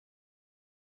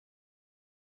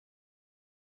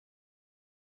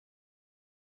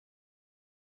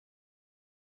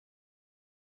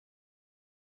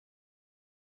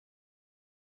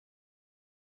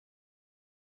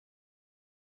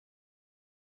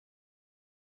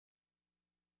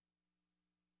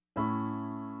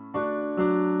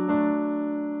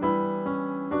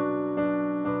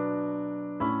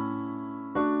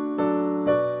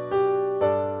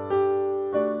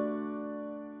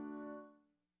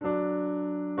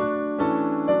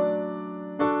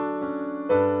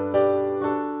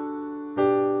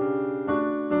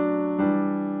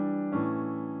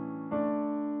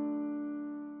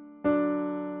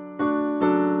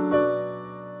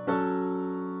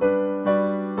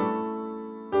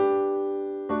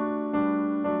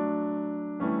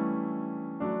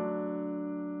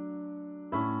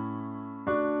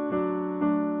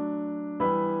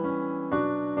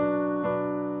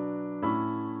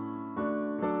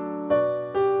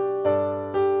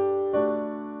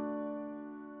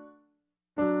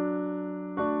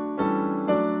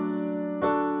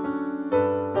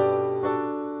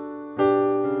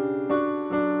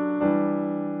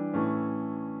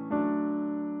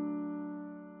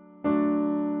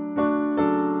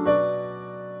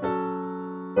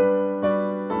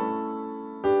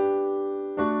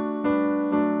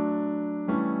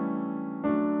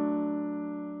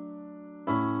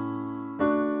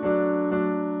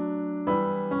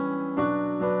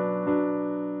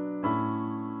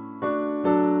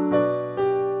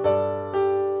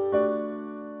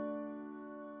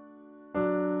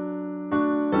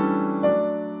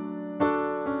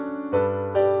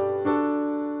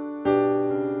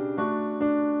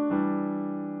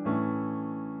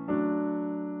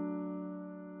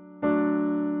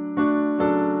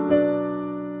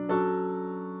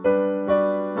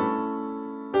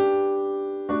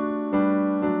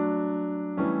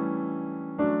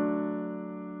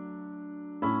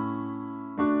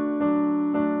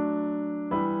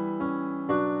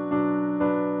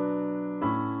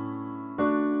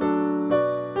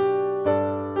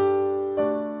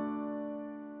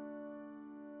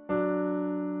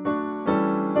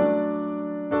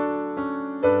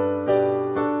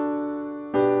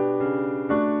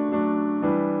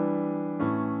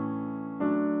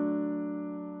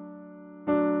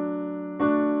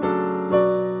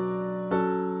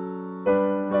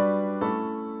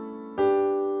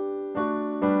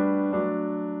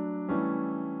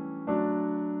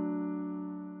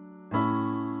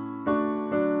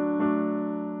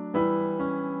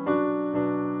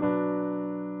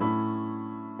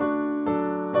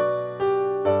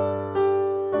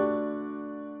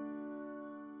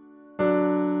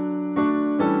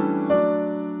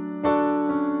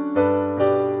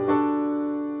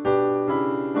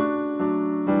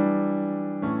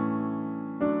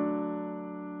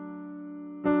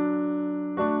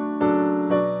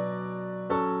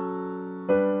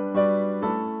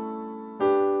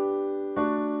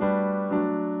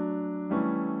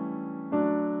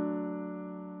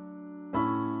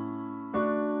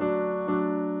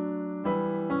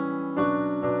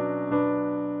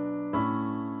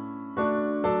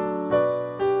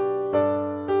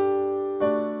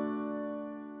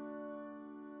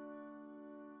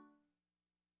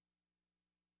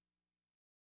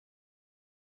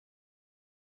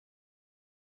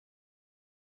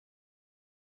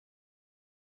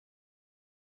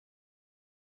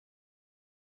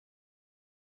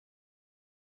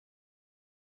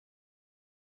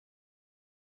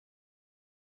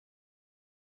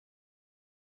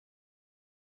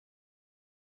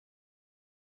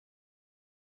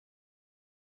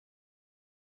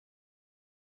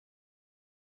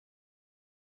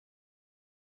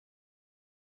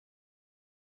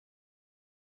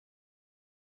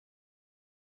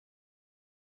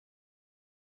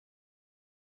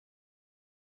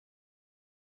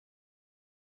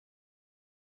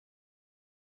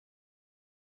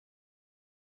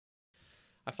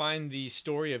I find the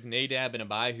story of Nadab and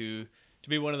Abihu to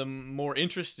be one of the more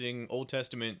interesting Old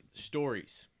Testament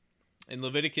stories. In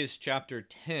Leviticus chapter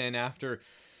 10, after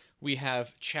we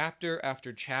have chapter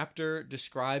after chapter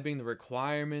describing the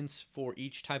requirements for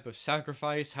each type of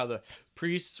sacrifice, how the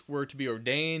priests were to be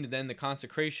ordained, then the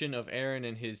consecration of Aaron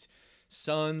and his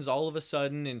sons. All of a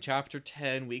sudden, in chapter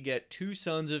 10, we get two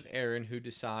sons of Aaron who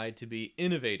decide to be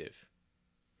innovative.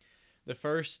 The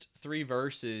first three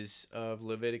verses of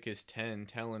Leviticus 10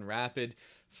 tell in rapid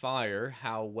fire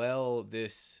how well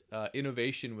this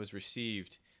innovation was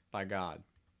received by God.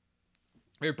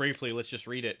 Very briefly, let's just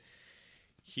read it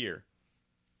here.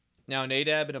 Now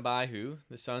Nadab and Abihu,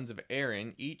 the sons of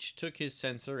Aaron, each took his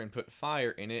censer and put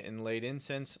fire in it and laid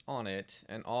incense on it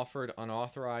and offered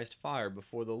unauthorized fire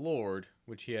before the Lord,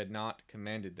 which he had not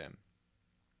commanded them.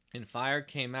 And fire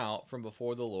came out from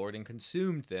before the Lord and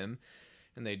consumed them,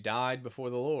 and they died before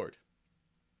the Lord.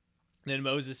 Then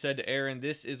Moses said to Aaron,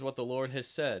 "This is what the Lord has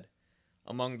said.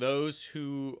 Among those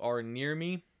who are near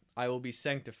me, I will be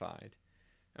sanctified,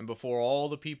 and before all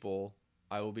the people,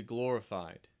 I will be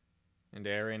glorified." And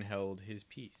Aaron held his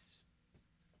peace.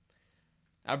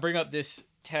 I bring up this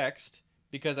text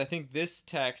because I think this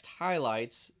text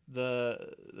highlights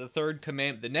the third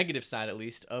commandment, the negative side at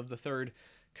least, of the third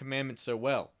commandment so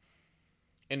well.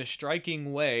 In a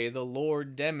striking way, the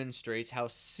Lord demonstrates how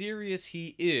serious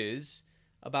he is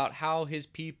about how his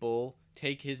people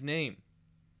take his name,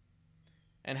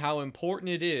 and how important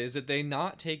it is that they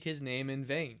not take his name in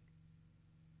vain.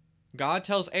 God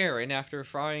tells Aaron, after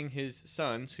frying his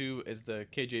sons, who, as the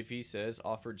KJV says,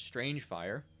 offered strange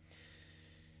fire,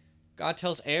 God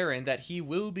tells Aaron that he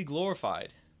will be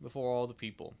glorified before all the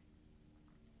people.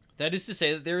 That is to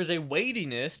say that there is a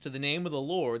weightiness to the name of the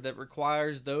Lord that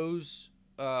requires those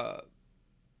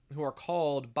who are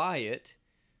called by it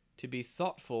to be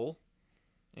thoughtful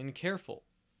and careful.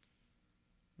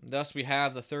 Thus we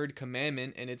have the third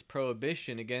commandment and its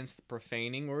prohibition against the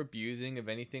profaning or abusing of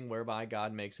anything whereby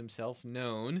God makes himself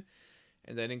known,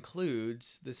 and that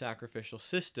includes the sacrificial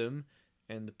system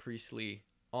and the priestly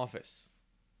office.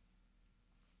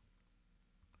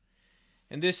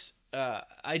 And this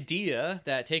idea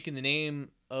that taking the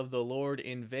name of the Lord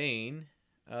in vain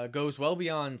goes well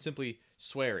beyond simply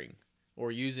swearing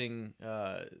or using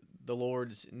the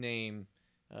Lord's name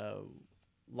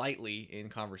lightly in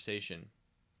conversation.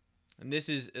 And this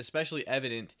is especially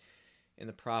evident in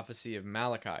the prophecy of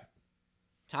Malachi.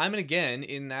 Time and again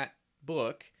in that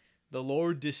book, the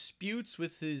Lord disputes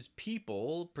with his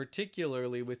people,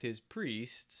 particularly with his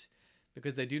priests,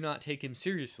 because they do not take him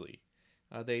seriously.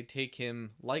 They take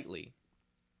him lightly.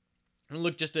 And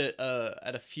look just at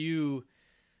a few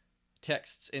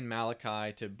texts in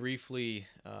Malachi to briefly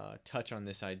touch on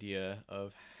this idea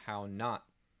of how not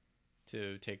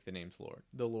to take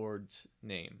the Lord's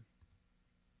name.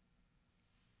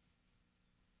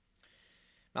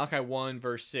 Malachi 1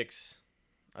 verse 6,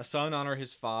 "A son honors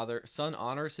his father,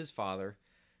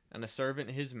 and a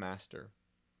servant his master.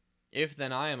 If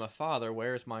then I am a father,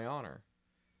 where is my honor?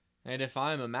 And if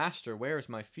I am a master, where is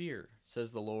my fear?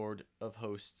 Says the Lord of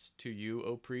hosts to you,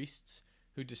 O priests,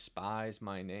 who despise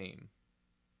my name."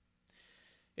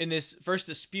 In this first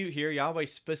dispute here, Yahweh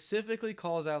specifically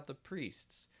calls out the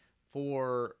priests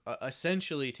for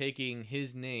essentially taking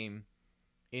his name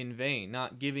in vain,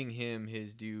 not giving him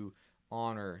his due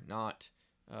honor, not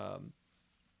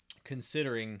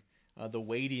considering the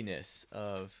weightiness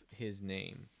of his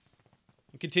name.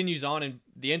 It continues on in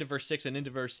the end of verse 6 and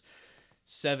into verse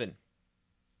 7.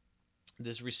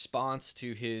 This response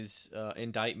to his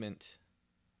indictment.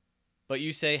 "But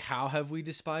you say, how have we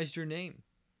despised your name?"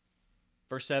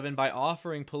 Verse 7, "By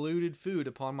offering polluted food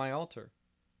upon my altar."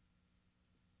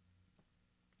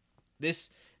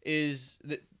 This is,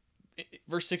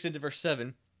 verse 6 into verse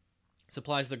 7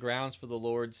 supplies the grounds for the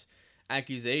Lord's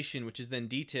accusation, which is then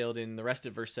detailed in the rest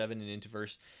of verse 7 and into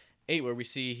verse 8, where we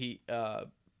see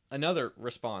another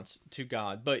response to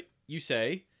God. "But you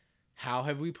say, how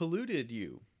have we polluted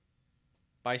you?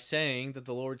 By saying that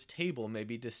the Lord's table may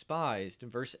be despised." In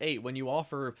verse 8, "When you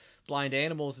offer blind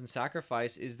animals in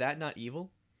sacrifice, is that not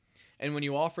evil? And when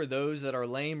you offer those that are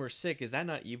lame or sick, is that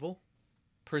not evil?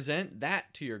 Present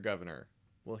that to your governor.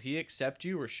 Will he accept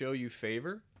you or show you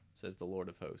favor? Says the Lord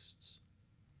of hosts."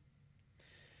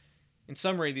 In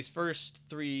summary, these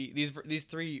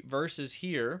three verses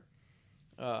here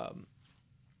God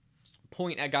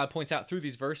points out through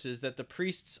these verses that the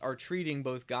priests are treating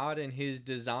both God and his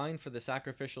design for the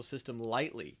sacrificial system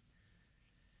lightly.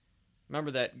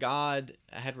 Remember that God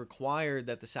had required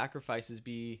that the sacrifices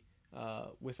be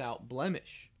without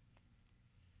blemish.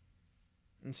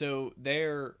 And so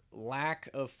their lack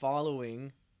of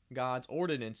following God's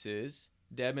ordinances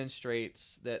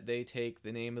demonstrates that they take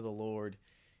the name of the Lord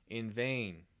in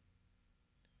vain.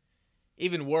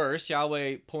 Even worse,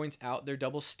 Yahweh points out their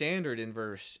double standard in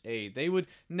verse 8. They would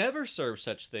never serve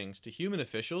such things to human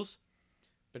officials,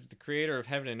 but to the Creator of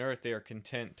heaven and earth they are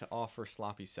content to offer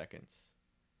sloppy seconds.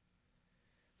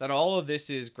 That all of this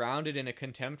is grounded in a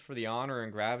contempt for the honor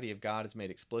and gravity of God is made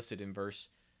explicit in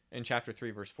chapter 3,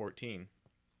 verse 14,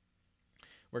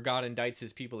 where God indicts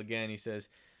his people again. He says,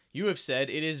 "You have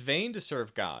said, it is vain to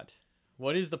serve God.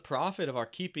 What is the profit of our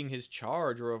keeping his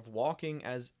charge, or of walking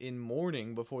as in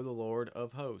mourning before the Lord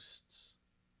of hosts?"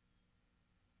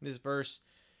 This verse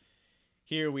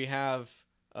here we have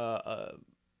the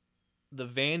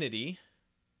vanity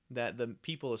that the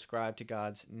people ascribe to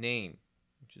God's name,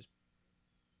 which is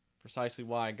precisely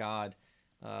why God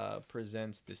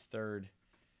presents this third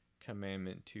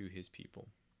commandment to his people.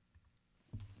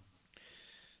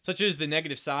 Such is the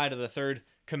negative side of the third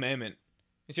commandment.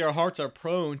 You see, our hearts are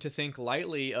prone to think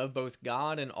lightly of both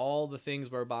God and all the things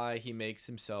whereby he makes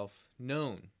himself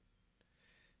known.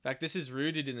 In fact, this is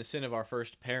rooted in the sin of our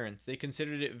first parents. They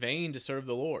considered it vain to serve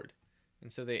the Lord,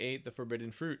 and so they ate the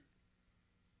forbidden fruit.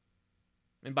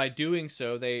 And by doing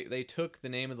so, they took the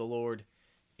name of the Lord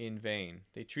in vain.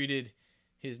 They treated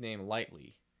his name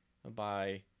lightly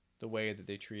by the way that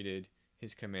they treated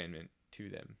his commandment to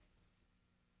them.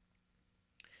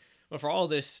 But for all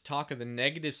this talk of the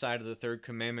negative side of the third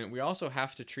commandment, we also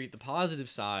have to treat the positive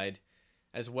side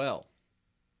as well.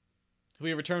 If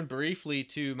we return briefly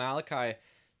to Malachi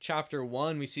chapter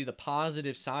 1, we see the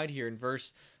positive side here in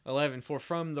verse 11. "For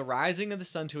from the rising of the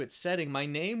sun to its setting, my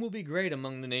name will be great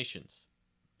among the nations.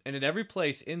 And in every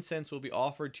place incense will be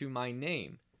offered to my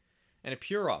name, and a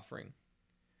pure offering.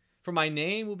 For my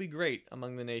name will be great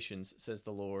among the nations, says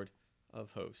the Lord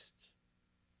of hosts."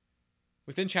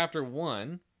 Within chapter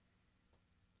 1,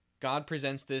 God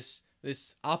presents this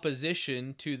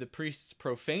opposition to the priest's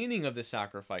profaning of the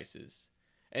sacrifices,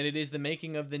 and it is the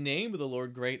making of the name of the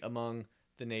Lord great among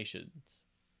the nations.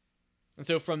 And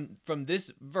so from this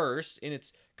verse, in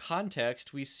its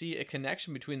context, we see a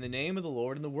connection between the name of the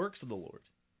Lord and the works of the Lord.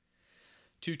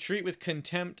 To treat with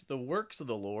contempt the works of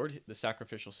the Lord, the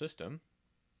sacrificial system,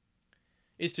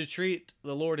 is to treat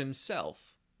the Lord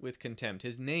himself with contempt,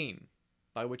 his name,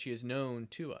 by which he is known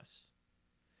to us.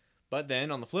 But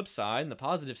then, on the flip side, the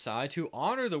positive side, to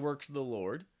honor the works of the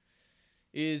Lord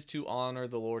is to honor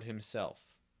the Lord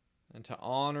himself. And to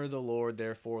honor the Lord,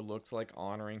 therefore, looks like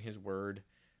honoring his word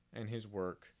and his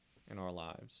work in our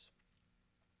lives.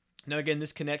 Now, again,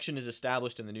 this connection is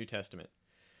established in the New Testament,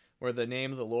 where the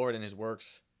name of the Lord and his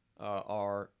works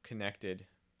are connected.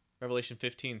 Revelation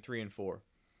 15, 3 and 4.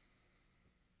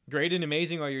 "Great and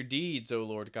amazing are your deeds, O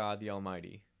Lord God the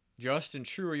Almighty. Just and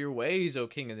true are your ways, O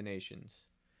King of the nations.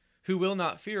 Who will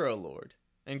not fear, O Lord,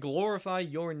 and glorify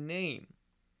your name?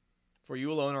 For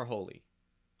you alone are holy.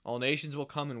 All nations will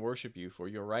come and worship you, for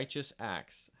your righteous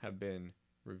acts have been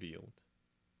revealed."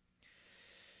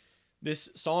 This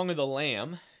Song of the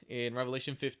Lamb in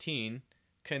Revelation 15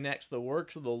 connects the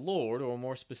works of the Lord, or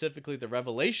more specifically the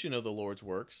revelation of the Lord's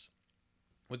works,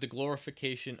 with the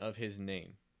glorification of his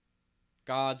name.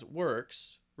 God's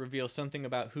works reveal something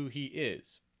about who he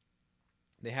is.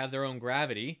 They have their own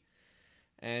gravity,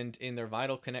 and in their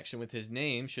vital connection with his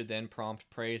name should then prompt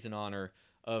praise and honor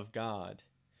of God.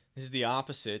 This is the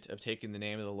opposite of taking the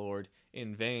name of the Lord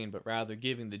in vain, but rather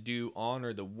giving the due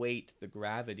honor, the weight, the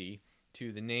gravity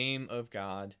to the name of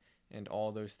God and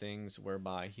all those things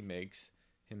whereby he makes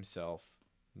himself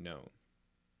known.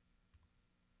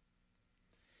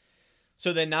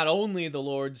 So then not only the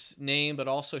Lord's name, but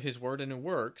also his word and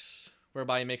works,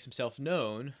 whereby he makes himself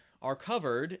known, are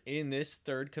covered in this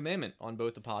third commandment on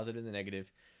both the positive and the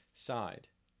negative side.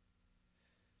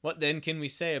 What then can we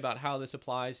say about how this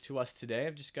applies to us today?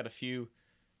 I've just got a few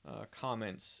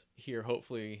comments here.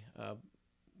 Hopefully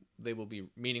they will be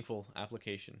meaningful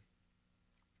application.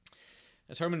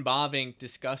 As Herman Bavinck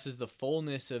discusses the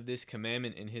fullness of this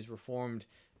commandment in his Reformed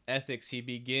Ethics, he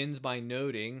begins by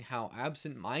noting how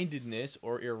absent-mindedness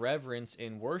or irreverence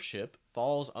in worship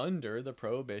falls under the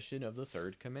prohibition of the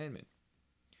third commandment.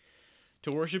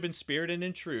 To worship in spirit and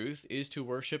in truth is to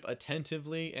worship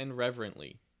attentively and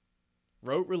reverently.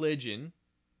 Rote religion,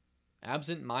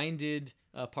 absent-minded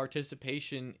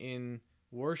participation in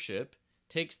worship,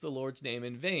 takes the Lord's name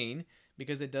in vain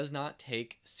because it does not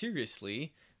take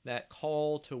seriously that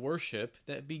call to worship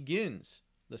that begins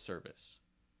the service.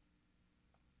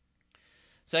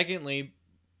 Secondly,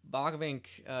 Bavinck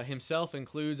himself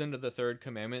includes under the third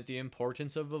commandment the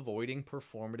importance of avoiding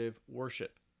performative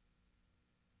worship.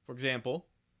 For example,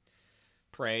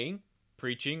 praying,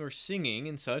 preaching, or singing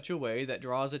in such a way that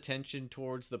draws attention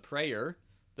towards the prayer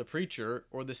the preacher,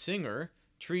 or the singer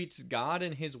treats God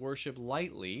and his worship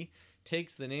lightly,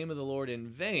 takes the name of the Lord in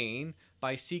vain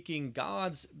by seeking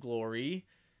God's glory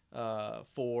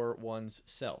for one's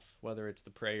self, whether it's the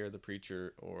prayer, the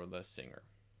preacher, or the singer.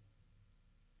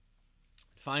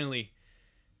 Finally,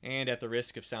 and at the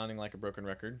risk of sounding like a broken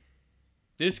record,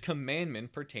 this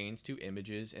commandment pertains to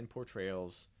images and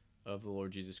portrayals of the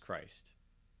Lord Jesus Christ.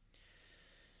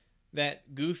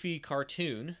 That goofy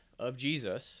cartoon of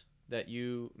Jesus that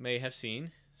you may have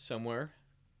seen somewhere,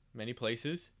 many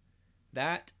places,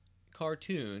 that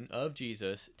cartoon of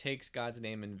Jesus takes God's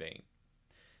name in vain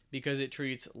because it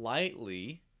treats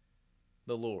lightly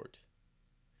the Lord.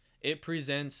 It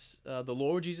presents the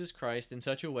Lord Jesus Christ in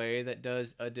such a way that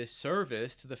does a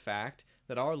disservice to the fact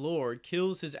that our Lord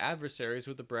kills his adversaries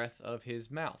with the breath of his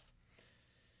mouth.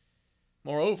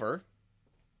 Moreover,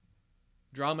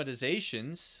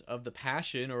 dramatizations of the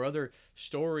Passion or other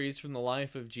stories from the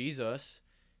life of Jesus,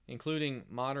 including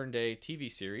modern-day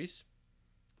TV series,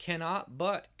 cannot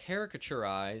but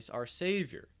caricaturize our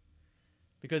Savior,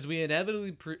 because we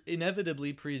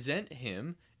inevitably present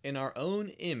him in our own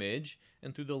image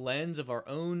and through the lens of our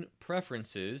own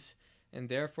preferences, and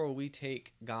therefore we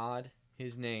take God,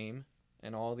 his name,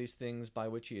 and all these things by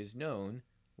which he is known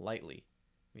lightly.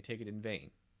 We take it in vain.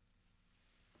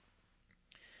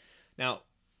 Now,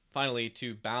 finally,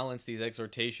 to balance these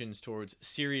exhortations towards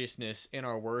seriousness in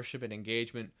our worship and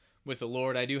engagement with the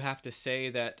Lord, I do have to say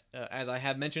that, as I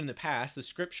have mentioned in the past, the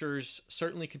scriptures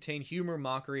certainly contain humor,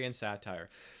 mockery, and satire.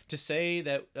 To say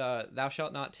that thou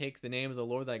shalt not take the name of the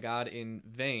Lord thy God in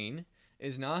vain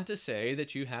is not to say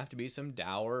that you have to be some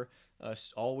dour,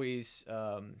 always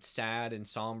sad and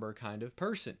somber kind of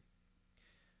person.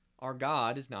 Our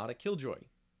God is not a killjoy.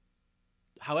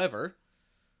 However,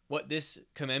 what this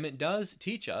commandment does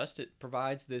teach us, it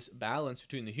provides this balance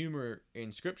between the humor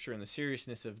in Scripture and the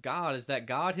seriousness of God, is that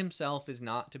God himself is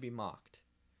not to be mocked.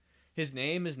 His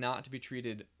name is not to be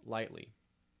treated lightly.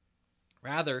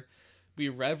 Rather, we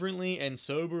reverently and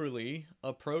soberly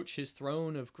approach his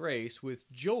throne of grace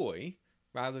with joy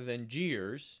rather than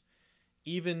jeers,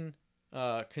 even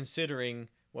considering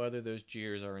whether those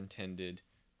jeers are intended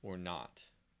or not.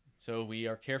 So we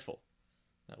are careful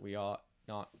that we ought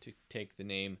not to take the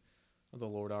name of the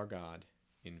Lord our God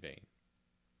in vain.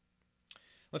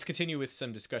 Let's continue with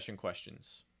some discussion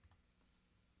questions.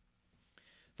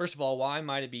 First of all, why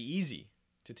might it be easy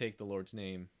to take the Lord's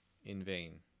name in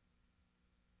vain?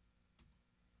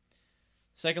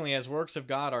 Secondly, as works of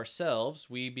God ourselves,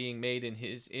 we being made in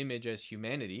his image as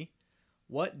humanity,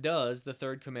 what does the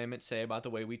third commandment say about the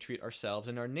way we treat ourselves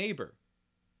and our neighbor?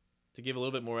 To give a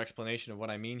little bit more explanation of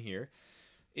what I mean here,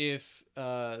 if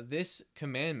this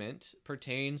commandment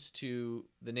pertains to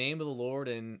the name of the Lord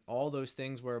and all those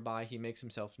things whereby he makes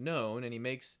himself known, and he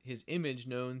makes his image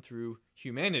known through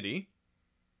humanity,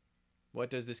 what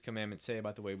does this commandment say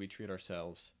about the way we treat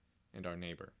ourselves and our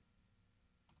neighbor?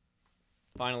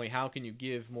 Finally, how can you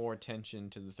give more attention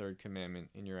to the third commandment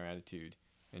in your attitude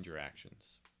and your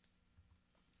actions?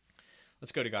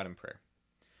 Let's go to God in prayer.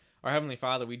 Our Heavenly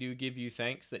Father, we do give you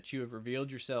thanks that you have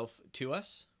revealed yourself to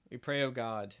us. We pray, O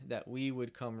God, that we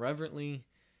would come reverently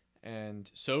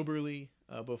and soberly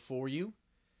before you,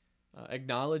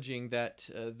 acknowledging that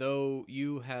though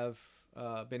you have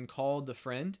been called the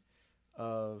friend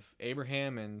of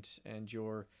Abraham and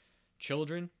your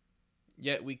children,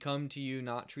 yet we come to you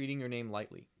not treating your name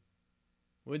lightly.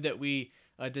 Would that we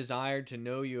desired to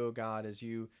know you, O God, as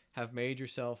you have made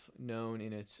yourself known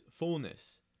in its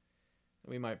fullness.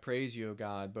 We might praise you, O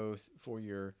God, both for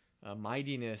your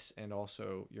mightiness and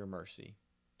also your mercy.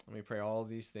 And we pray all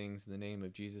these things in the name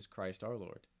of Jesus Christ our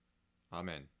Lord.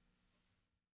 Amen.